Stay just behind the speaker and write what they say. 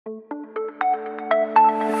Hi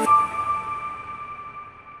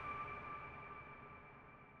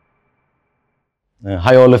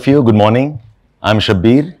all of you, good morning. I'm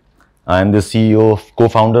Shabbir. I'm the CEO,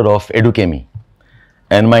 co-founder of Edukemy.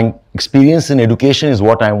 And my experience in education is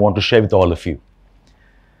what I want to share with all of you.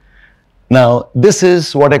 Now, this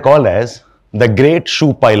is what I call as the great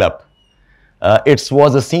shoe pile-up. It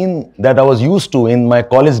was a scene that I was used to in my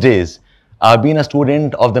college days. I've been a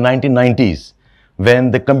student of the 1990s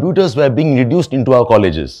when the computers were being introduced into our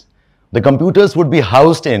colleges. The computers would be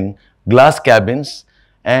housed in glass cabins,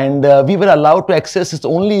 and we were allowed to access it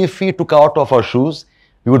only if we took out of our shoes.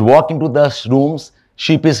 We would walk into the rooms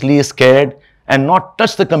sheepishly, scared, and not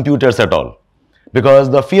touch the computers at all,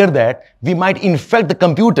 because the fear that we might infect the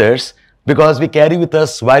computers because we carry with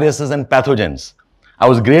us viruses and pathogens. I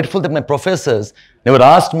was grateful that my professors never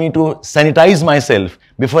asked me to sanitize myself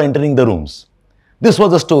before entering the rooms. This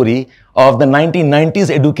was the story of the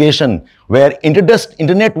 1990s education where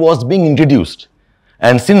internet was being introduced.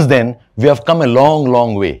 And since then, we have come a long,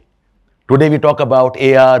 long way. Today we talk about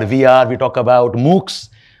AR, VR, we talk about MOOCs,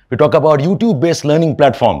 we talk about YouTube-based learning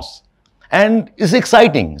platforms. And it's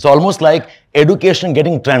exciting. It's almost like education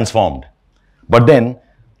getting transformed. But then,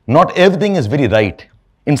 not everything is very right.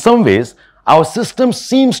 In some ways, our system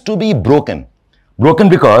seems to be broken. Broken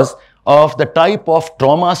because of the type of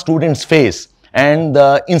trauma students face and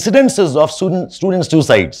the incidences of student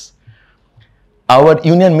suicides. Our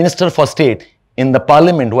Union Minister for State in the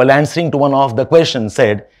Parliament, while answering to one of the questions,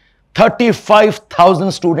 said 35,000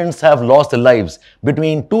 students have lost their lives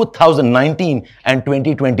between 2019 and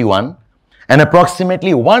 2021. And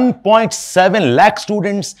approximately 1.7 lakh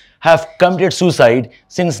students have committed suicide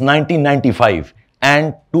since 1995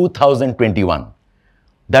 and 2021.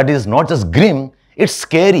 That is not just grim, it's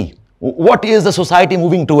scary. What is the society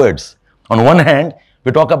moving towards? On one hand,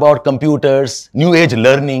 we talk about computers, new age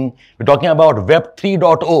learning, we're talking about Web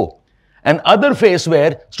 3.0, and other phase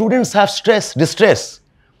where students have stress, distress.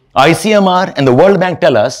 ICMR and the World Bank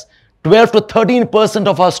tell us 12 to 13%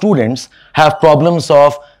 of our students have problems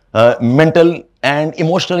of mental and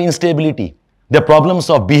emotional instability. There are problems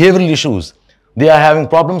of behavioral issues. They are having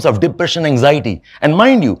problems of depression, anxiety. And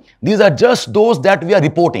mind you, these are just those that we are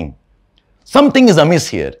reporting. Something is amiss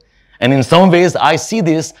here. And in some ways, I see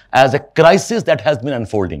this as a crisis that has been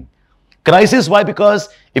unfolding. Crisis, why? Because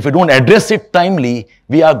if we don't address it timely,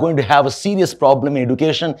 we are going to have a serious problem in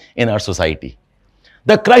education in our society.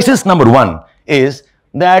 The crisis number one is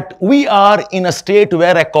that we are in a state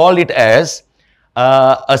where I call it as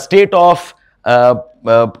a state of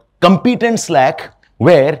competence lack,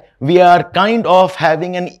 where we are kind of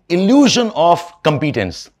having an illusion of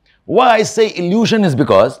competence. Why I say illusion is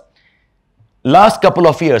because last couple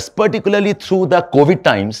of years, particularly through the COVID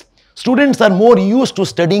times, students are more used to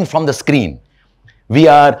studying from the screen. We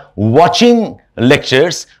are watching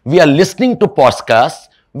lectures, we are listening to podcasts,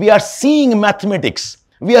 we are seeing mathematics,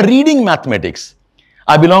 we are reading mathematics.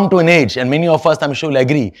 I belong to an age, and many of us, I'm sure, will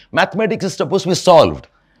agree, mathematics is supposed to be solved.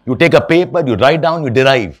 You take a paper, you write down, you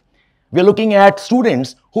derive. We are looking at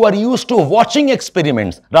students who are used to watching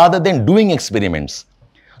experiments rather than doing experiments.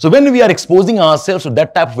 So when we are exposing ourselves to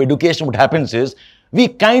that type of education, what happens is we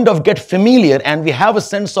kind of get familiar and we have a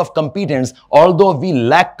sense of competence, although we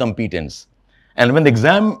lack competence. And when the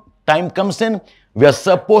exam time comes in, we are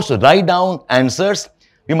supposed to write down answers.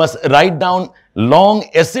 We must write down long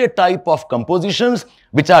essay type of compositions,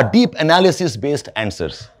 which are deep analysis based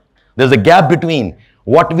answers. There's a gap between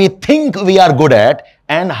what we think we are good at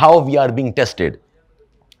and how we are being tested.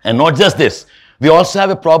 And not just this, we also have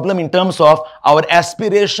a problem in terms of our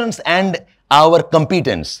aspirations and our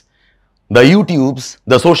competence. The YouTubes,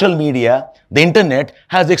 the social media, the internet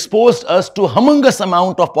has exposed us to humongous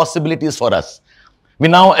amount of possibilities for us. We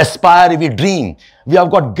now aspire, we dream. We have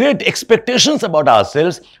got great expectations about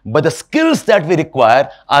ourselves, but the skills that we require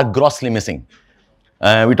are grossly missing.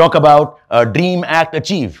 We talk about dream, act,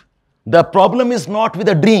 achieve. The problem is not with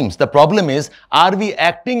the dreams. The problem is, are we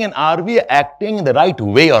acting and are we acting in the right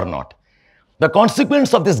way or not? The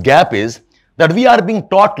consequence of this gap is that we are being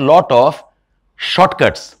taught a lot of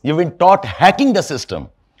shortcuts. You've been taught hacking the system.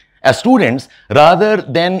 As students, rather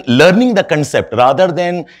than learning the concept, rather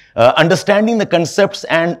than understanding the concepts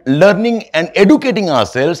and learning and educating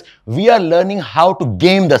ourselves, we are learning how to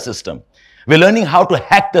game the system. We're learning how to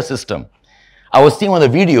hack the system. I was seeing one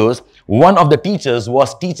of the videos, one of the teachers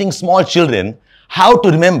was teaching small children how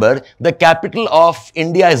to remember the capital of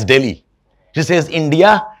India is Delhi. She says,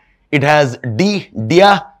 India, it has D,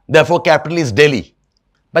 Dia, therefore capital is Delhi.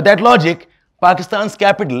 By that logic, Pakistan's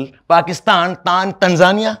capital, Pakistan,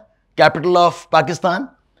 Tanzania, capital of Pakistan,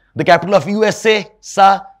 the capital of USA,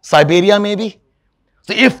 Siberia maybe.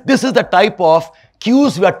 So if this is the type of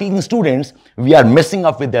cues we are teaching students, we are messing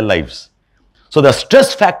up with their lives. So the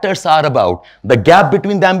stress factors are about the gap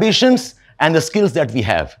between the ambitions and the skills that we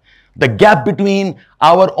have, the gap between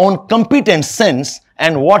our own competence sense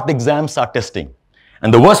and what the exams are testing.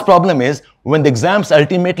 And the worst problem is when the exams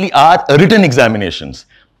ultimately are written examinations.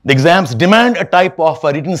 The exams demand a type of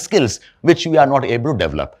written skills which we are not able to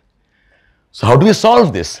develop. So how do we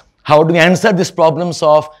solve this? How do we answer these problems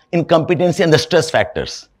of incompetency and the stress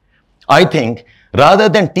factors? I think rather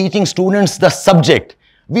than teaching students the subject,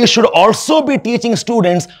 we should also be teaching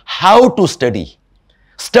students how to study.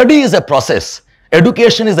 Study is a process.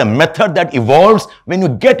 Education is a method that evolves when you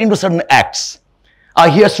get into certain acts. I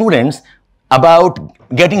hear students about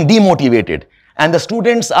getting demotivated, and the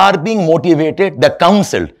students are being motivated, they're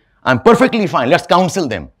counseled. I'm perfectly fine, let's counsel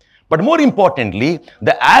them. But more importantly,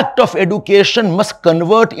 the act of education must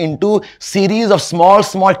convert into series of small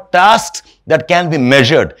tasks that can be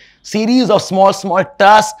measured, series of small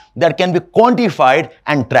tasks that can be quantified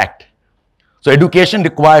and tracked. So education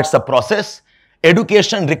requires a process,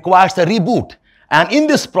 education requires a reboot. And in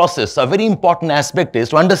this process, a very important aspect is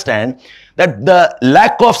to understand that the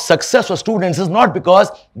lack of success for students is not because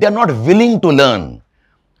they are not willing to learn.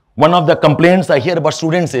 One of the complaints I hear about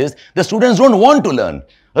students is the students don't want to learn.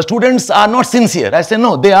 The students are not sincere. I say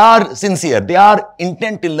no, they are sincere. They are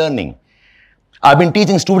intent in learning. I've been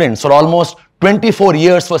teaching students for almost 24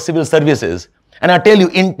 years for civil services. And I tell you,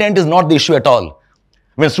 intent is not the issue at all.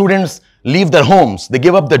 When students leave their homes, they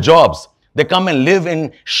give up their jobs, they come and live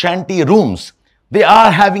in shanty rooms, they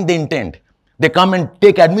are having the intent. They come and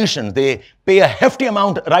take admissions. They pay a hefty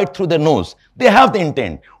amount right through their nose. They have the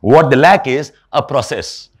intent. What they lack is a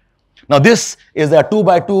process. Now this is a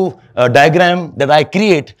 2x2 diagram that I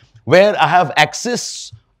create where I have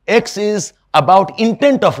axis X is about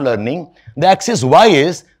intent of learning. The axis Y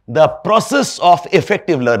is the process of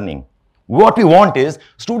effective learning. What we want is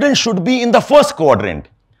students should be in the first quadrant.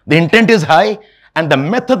 The intent is high and the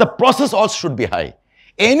method, the process also should be high.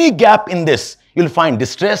 Any gap in this, you'll find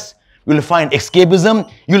distress, you'll find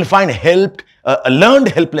escapism, you'll find learned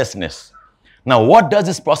helplessness. Now, what does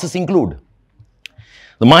this process include?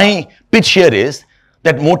 My pitch here is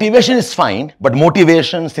that motivation is fine, but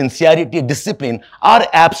motivation, sincerity, discipline are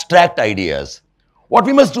abstract ideas. What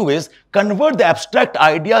we must do is convert the abstract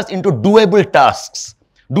ideas into doable tasks.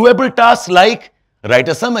 Doable tasks like write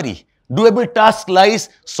a summary. Doable tasks like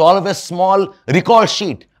solve a small recall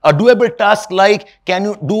sheet. A doable task like can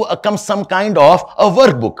you do some kind of a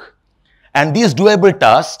workbook. And these doable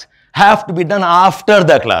tasks have to be done after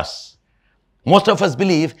the class. Most of us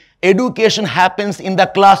believe education happens in the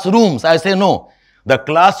classrooms. I say no. The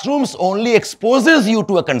classrooms only exposes you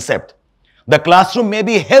to a concept. The classroom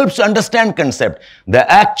maybe helps understand concept. The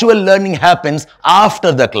actual learning happens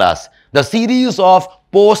after the class. The series of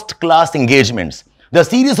post-class engagements. The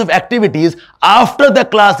series of activities after the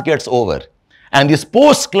class gets over. And these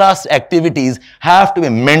post-class activities have to be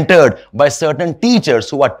mentored by certain teachers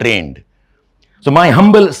who are trained. So my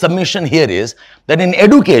humble submission here is that in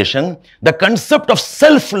education, the concept of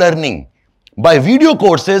self-learning by video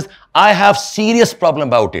courses, I have serious problem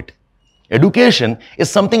about it. Education is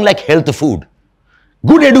something like health food.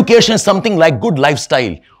 Good education is something like good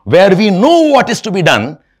lifestyle, where we know what is to be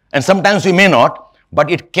done, and sometimes we may not, but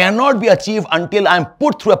it cannot be achieved until I'm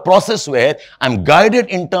put through a process where I'm guided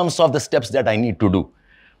in terms of the steps that I need to do.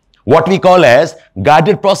 What we call as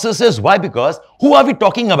guided processes. Why? Because who are we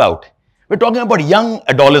talking about? We're talking about young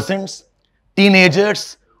adolescents,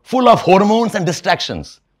 teenagers, full of hormones and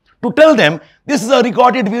distractions. To tell them, this is a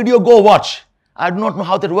recorded video, go watch. I do not know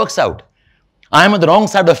how that works out. I am on the wrong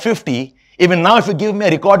side of 50. Even now, if you give me a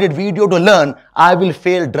recorded video to learn, I will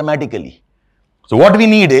fail dramatically. So what we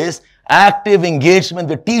need is active engagement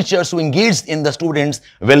with teachers who engage in the students'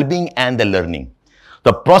 well-being and their learning.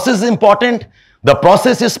 The process is important. The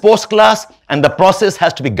process is post-class and the process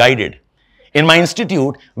has to be guided. In my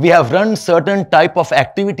institute, we have run certain type of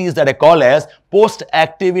activities that I call as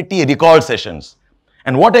post-activity recall sessions.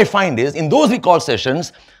 And what I find is in those recall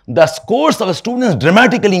sessions, the scores of the students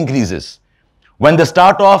dramatically increases. When they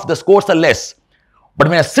start off, the scores are less. But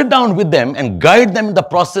when I sit down with them and guide them in the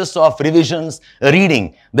process of revisions,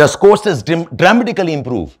 reading, the scores dramatically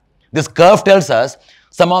improve. This curve tells us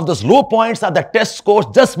some of those low points are the test scores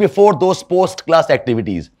just before those post-class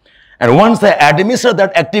activities. And once I administer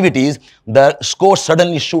that activities, the scores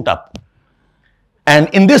suddenly shoot up. And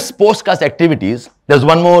in this post-class activities, there's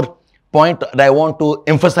one more point that I want to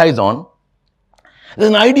emphasize on. There's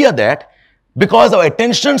an idea that because our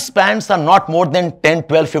attention spans are not more than 10,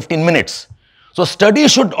 12, 15 minutes, so study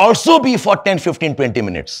should also be for 10, 15, 20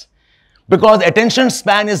 minutes. Because attention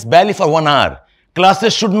span is barely for 1 hour.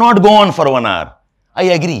 Classes should not go on for 1 hour. I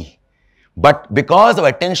agree. But because our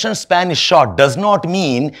attention span is short does not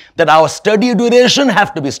mean that our study duration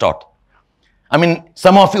has to be short. I mean,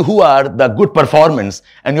 some of you who are the good performance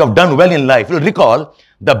and you have done well in life, you'll recall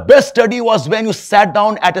the best study was when you sat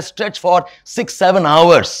down at a stretch for 6-7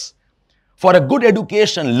 hours. For a good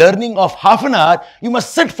education, learning of half an hour, you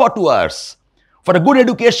must sit for 2 hours. For a good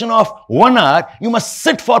education of 1 hour, you must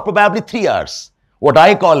sit for probably 3 hours. What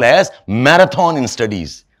I call as marathon in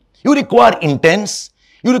studies. You require intense,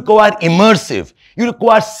 you require immersive, you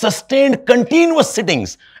require sustained continuous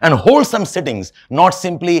sittings and wholesome sittings, not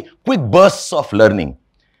simply quick bursts of learning.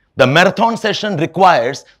 The marathon session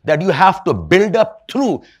requires that you have to build up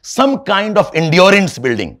through some kind of endurance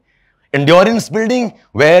building. Endurance building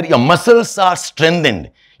where your muscles are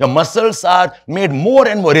strengthened. Your muscles are made more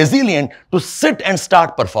and more resilient to sit and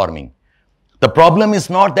start performing. The problem is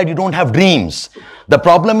not that you don't have dreams. The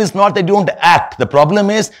problem is not that you don't act. The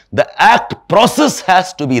problem is the act process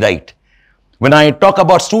has to be right. When I talk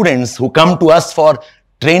about students who come to us for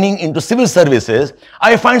training into civil services,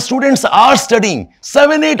 I find students are studying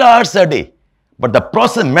 7-8 hours a day. But the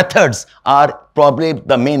process methods are probably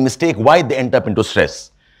the main mistake why they end up into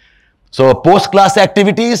stress. So post-class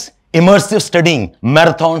activities, immersive studying,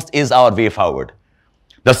 marathons is our way forward.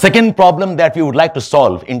 The second problem that we would like to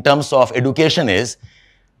solve in terms of education is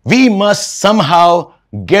we must somehow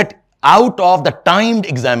get out of the timed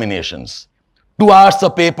examinations. 2 hours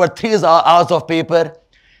of paper, 3 hours of paper.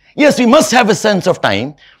 Yes, we must have a sense of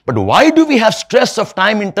time, but why do we have stress of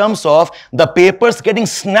time in terms of the papers getting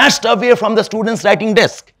snatched away from the student's writing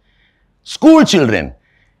desk? School children,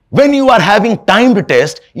 when you are having timed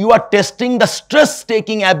test, you are testing the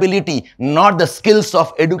stress-taking ability, not the skills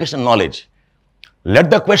of education knowledge.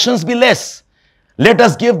 Let the questions be less. Let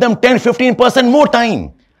us give them 10-15% more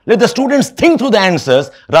time. Let the students think through the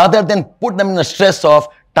answers rather than put them in the stress of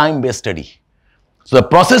time-based study. So the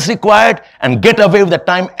process required and get away with the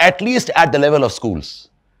time at least at the level of schools.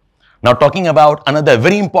 Now talking about another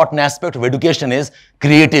very important aspect of education is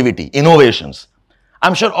creativity, innovations.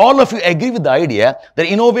 I'm sure all of you agree with the idea that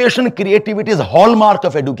innovation, creativity is a hallmark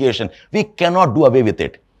of education. We cannot do away with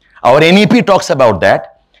it. Our NEP talks about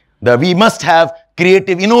that. We must have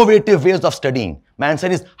creative, innovative ways of studying. My answer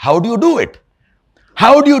is, how do you do it?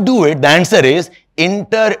 How do you do it? The answer is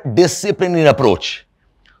interdisciplinary approach.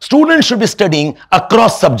 Students should be studying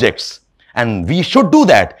across subjects and we should do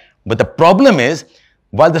that. But the problem is,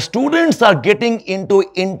 while the students are getting into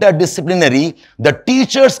interdisciplinary, the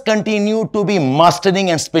teachers continue to be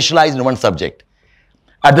mastering and specialized in one subject.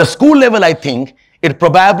 At the school level, I think it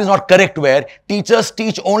probably is not correct where teachers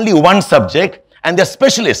teach only one subject and they're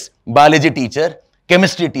specialists, biology teacher,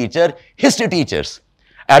 chemistry teacher, history teachers.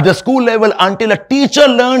 At the school level, until a teacher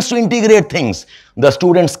learns to integrate things, the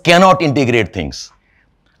students cannot integrate things.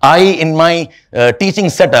 In my teaching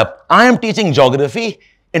setup, I am teaching geography,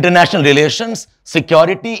 international relations,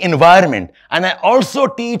 security, environment, and I also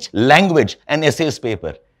teach language and essays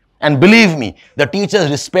paper. And believe me, the teachers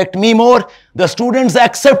respect me more, the students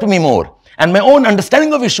accept me more, and my own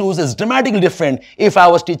understanding of issues is dramatically different if I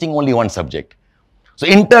was teaching only one subject. So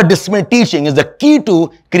interdisciplinary teaching is the key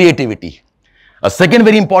to creativity. A second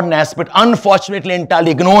very important aspect, unfortunately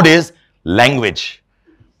entirely ignored, is language.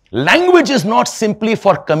 Language is not simply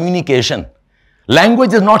for communication.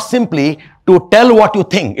 Language is not simply to tell what you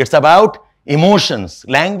think. It's about emotions.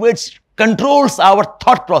 Language controls our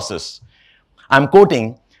thought process. I'm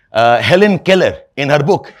quoting Helen Keller in her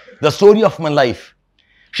book, The Story of My Life.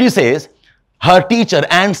 She says, her teacher,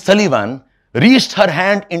 Anne Sullivan, reached her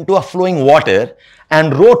hand into a flowing water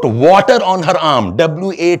and wrote water on her arm,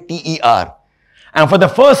 W-A-T-E-R. And for the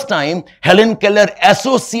first time, Helen Keller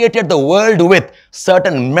associated the world with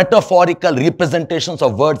certain metaphorical representations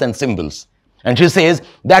of words and symbols. And she says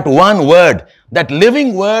that one word, that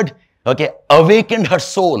living word, awakened her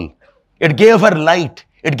soul. It gave her light.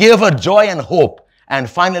 It gave her joy and hope. And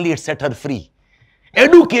finally, it set her free.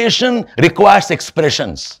 Education requires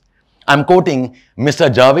expressions. I'm quoting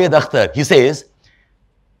Mr. Javed Akhtar. He says,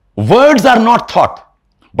 words are not thought,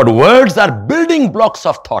 but words are building blocks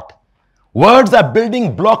of thought. Words are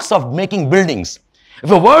building blocks of making buildings. If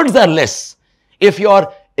your words are less, if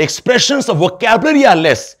your expressions of vocabulary are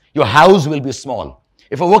less, your house will be small.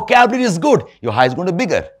 If your vocabulary is good, your house is going to be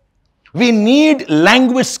bigger. We need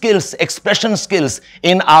language skills, expression skills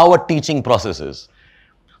in our teaching processes.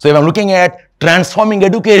 So if I'm looking at transforming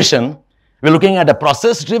education, we're looking at a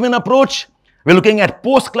process-driven approach. We're looking at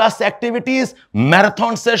post-class activities,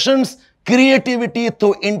 marathon sessions, creativity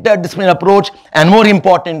through interdisciplinary approach, and more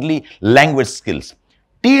importantly, language skills.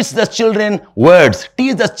 Teach the children words.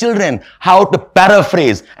 Teach the children how to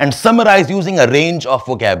paraphrase and summarize using a range of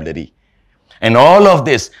vocabulary. And all of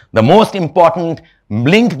this, the most important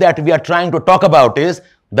link that we are trying to talk about is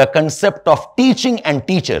the concept of teaching and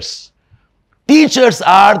teachers. Teachers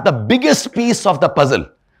are the biggest piece of the puzzle.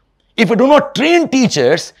 If you do not train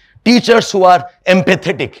teachers, teachers who are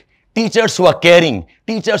empathetic, teachers who are caring,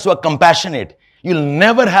 teachers who are compassionate, you'll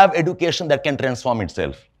never have education that can transform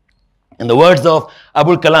itself. In the words of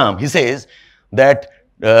Abul Kalam, he says that,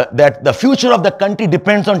 that the future of the country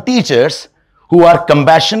depends on teachers who are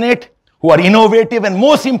compassionate, who are innovative, and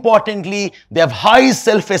most importantly, they have high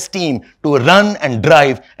self-esteem to run and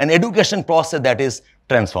drive an education process that is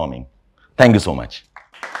transforming. Thank you so much.